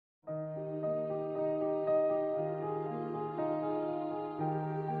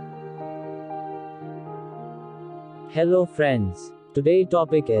Hello friends. Today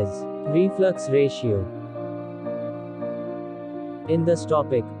topic is reflux ratio. In this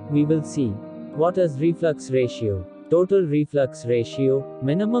topic, we will see what is reflux ratio, total reflux ratio,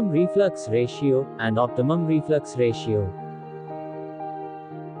 minimum reflux ratio, and optimum reflux ratio.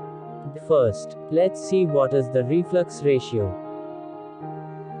 First, let's see what is the reflux ratio.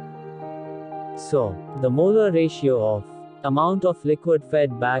 So, the molar ratio of amount of liquid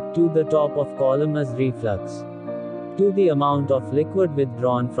fed back to the top of column as reflux to the amount of liquid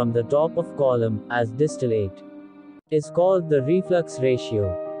withdrawn from the top of column as distillate is called the reflux ratio.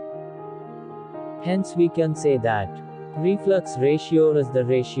 Hence we can say that reflux ratio is the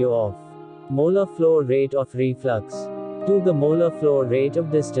ratio of molar flow rate of reflux to the molar flow rate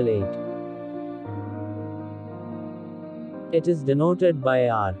of distillate. It is denoted by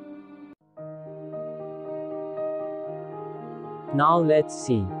R. Now let's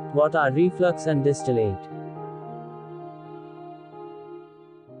see what are reflux and distillate.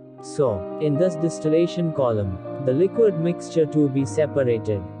 So, in this distillation column, the liquid mixture to be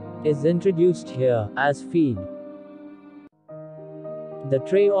separated is introduced here as feed. The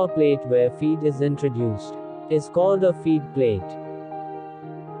tray or plate where feed is introduced is called a feed plate.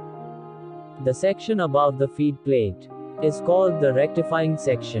 The section above the feed plate is called the rectifying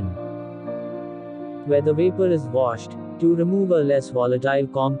section, where the vapor is washed to remove a less volatile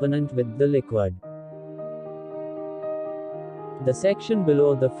component with the liquid. The section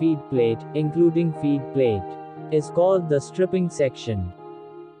below the feed plate, including feed plate, is called the stripping section,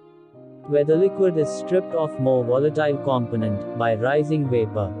 where the liquid is stripped of more volatile component by rising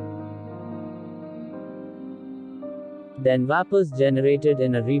vapor. Then vapors generated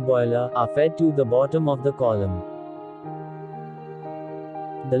in a reboiler are fed to the bottom of the column.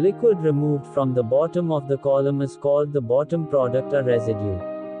 The liquid removed from the bottom of the column is called the bottom product or residue,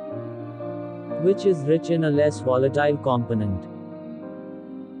 which is rich in a less volatile component.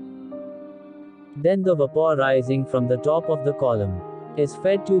 Then the vapor rising from the top of the column is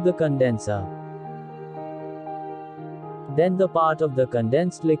fed to the condenser. Then the part of the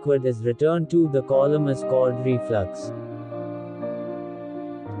condensed liquid is returned to the column is called reflux.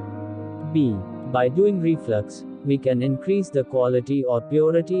 B. By doing reflux, we can increase the quality or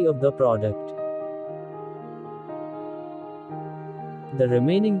purity of the product. The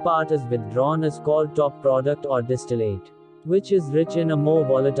remaining part is withdrawn is called top product or distillate, which is rich in a more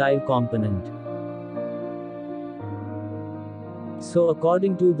volatile component. So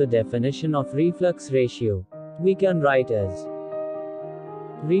according to the definition of reflux ratio, we can write as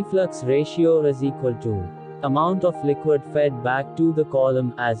reflux ratio is equal to amount of liquid fed back to the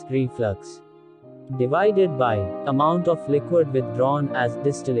column as reflux divided by amount of liquid withdrawn as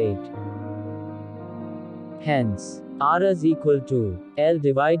distillate. Hence, R is equal to L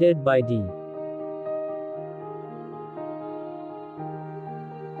divided by D.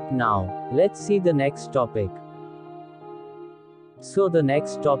 Now, let's see the next topic. So the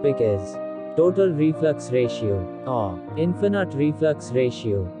next topic is total reflux ratio or infinite reflux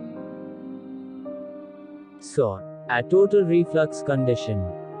ratio. So, at total reflux condition,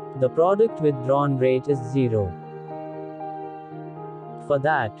 the product withdrawn rate is 0. For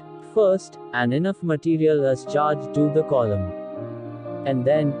that, first, an enough material is charged to the column, and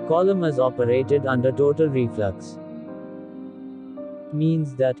then, column is operated under total reflux.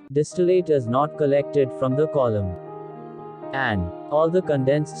 Means that, distillate is not collected from the column, and all the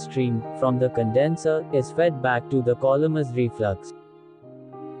condensed stream from the condenser is fed back to the column as reflux.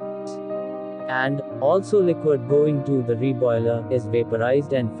 And also liquid going to the reboiler is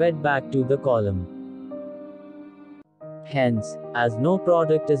vaporized and fed back to the column. Hence, as no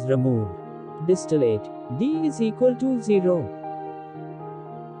product is removed, distillate D is equal to 0.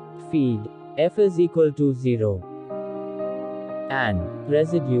 Feed F is equal to 0. And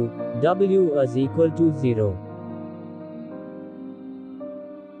residue W is equal to 0.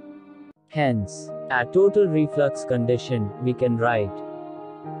 Hence, at total reflux condition, we can write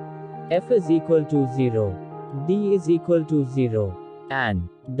F is equal to 0, D is equal to 0, and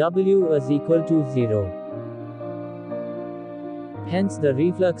W is equal to 0. Hence the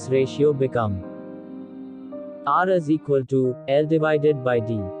reflux ratio become R is equal to L divided by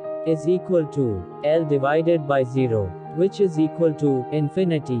D is equal to L divided by 0, which is equal to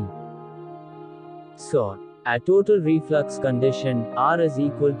infinity. So, at total reflux condition, R is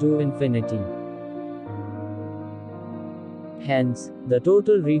equal to infinity. Hence, the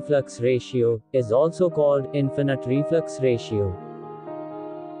total reflux ratio is also called infinite reflux ratio.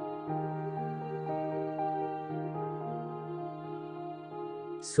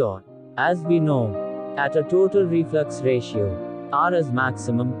 So, as we know, at a total reflux ratio, R is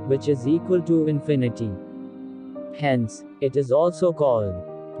maximum, which is equal to infinity. Hence, it is also called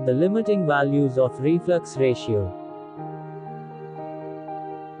the limiting values of reflux ratio.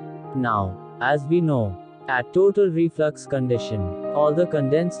 Now, as we know, at total reflux condition, all the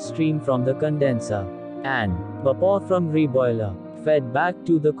condensed stream from the condenser and vapor from reboiler fed back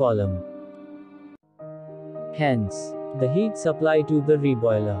to the column. Hence, the heat supply to the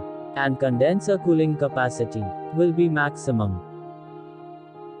reboiler and condenser cooling capacity will be maximum,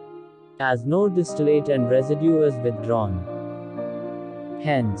 as no distillate and residue is withdrawn.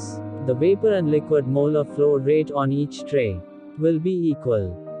 Hence, the vapor and liquid molar flow rate on each tray will be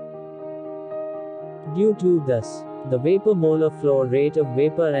equal. Due to this, the vapor molar flow rate of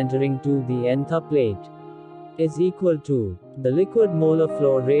vapor entering to the nth plate is equal to the liquid molar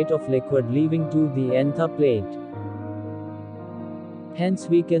flow rate of liquid leaving to the nth plate. Hence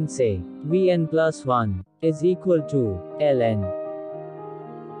we can say, Vn plus 1 is equal to Ln.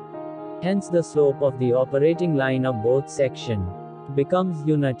 Hence the slope of the operating line of both sections becomes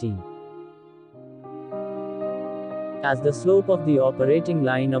unity. As the slope of the operating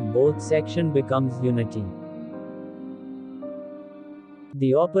line of both sections becomes unity,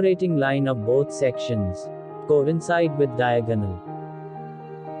 the operating line of both sections coincide with diagonal.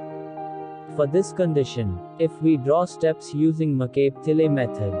 For this condition, if we draw steps using McCabe-Thiele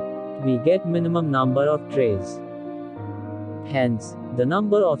method, we get minimum number of trays. Hence, the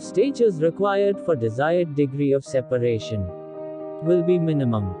number of stages required for desired degree of separation will be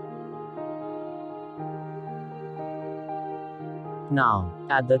minimum. Now,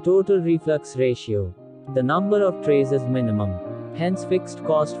 at the total reflux ratio, the number of trays is minimum. Hence fixed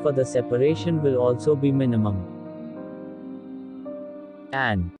cost for the separation will also be minimum.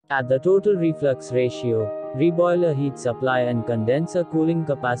 And, at the total reflux ratio, reboiler heat supply and condenser cooling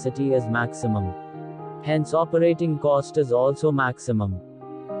capacity is maximum. Hence operating cost is also maximum.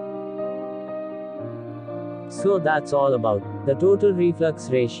 So that's all about the total reflux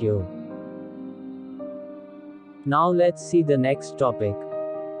ratio. Now let's see the next topic.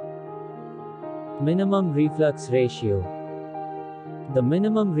 Minimum reflux ratio. The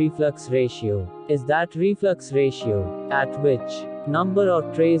minimum reflux ratio is that reflux ratio at which number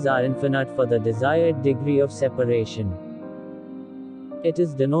of trays are infinite for the desired degree of separation. It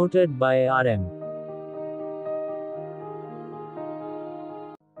is denoted by Rm.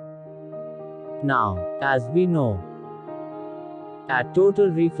 Now, as we know, at total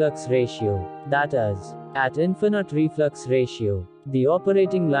reflux ratio, that is, at infinite reflux ratio, the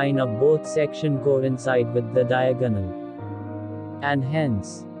operating line of both sections coincide with the diagonal. And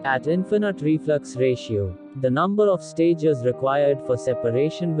hence, at infinite reflux ratio, the number of stages required for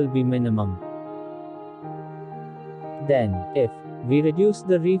separation will be minimum. Then, if we reduce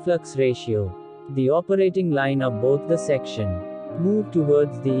the reflux ratio, the operating line of both the sections move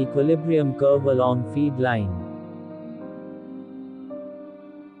towards the equilibrium curve along feed line.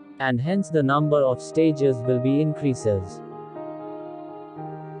 And hence the number of stages will be increases.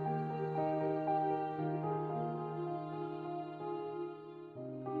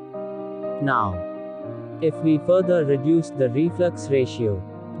 Now, if we further reduce the reflux ratio,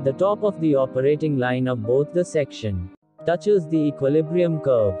 the top of the operating line of both the section touches the equilibrium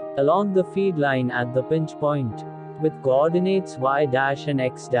curve along the feed line at the pinch point with coordinates y' and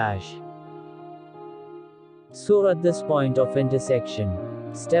x'. So at this point of intersection,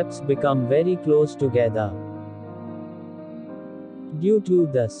 steps become very close together. Due to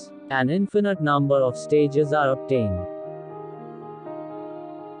this, an infinite number of stages are obtained.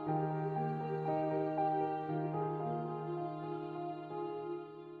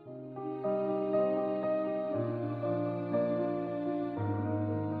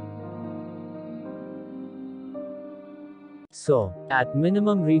 So, at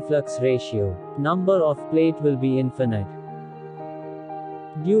minimum reflux ratio, number of plate will be infinite.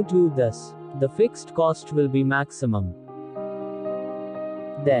 Due to this, the fixed cost will be maximum.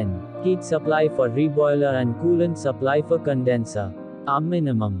 Then, heat supply for reboiler and coolant supply for condenser are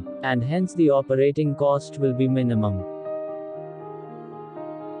minimum, and hence the operating cost will be minimum.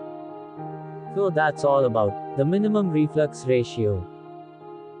 So that's all about the minimum reflux ratio.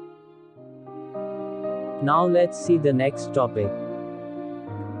 Now let's see the next topic.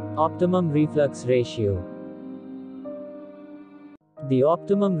 Optimum reflux ratio. The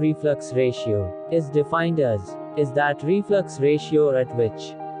optimum reflux ratio is defined as is that reflux ratio at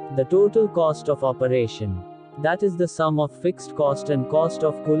which the total cost of operation, that is the sum of fixed cost and cost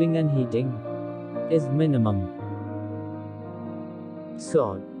of cooling and heating, is minimum.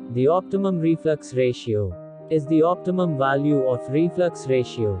 So, the optimum reflux ratio is the optimum value of reflux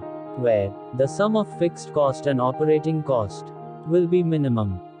ratio, where the sum of fixed cost and operating cost will be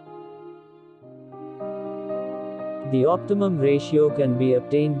minimum. The optimum ratio can be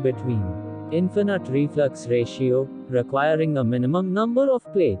obtained between infinite reflux ratio, requiring a minimum number of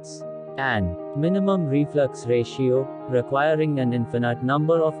plates, and minimum reflux ratio, requiring an infinite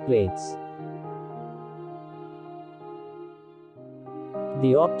number of plates.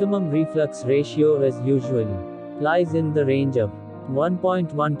 The optimum reflux ratio is usually lies in the range of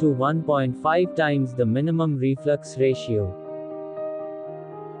 1.1 to 1.5 times the minimum reflux ratio.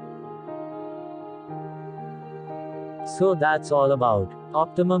 So that's all about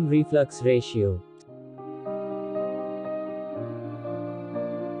optimum reflux ratio.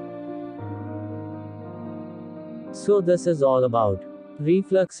 So this is all about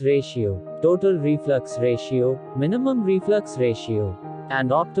reflux ratio, total reflux ratio, minimum reflux ratio,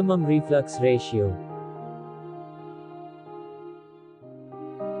 and optimum reflux ratio.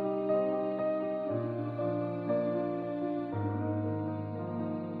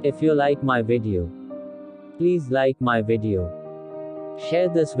 If you like my video, please like my video, share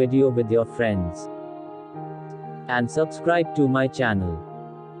this video with your friends, and subscribe to my channel.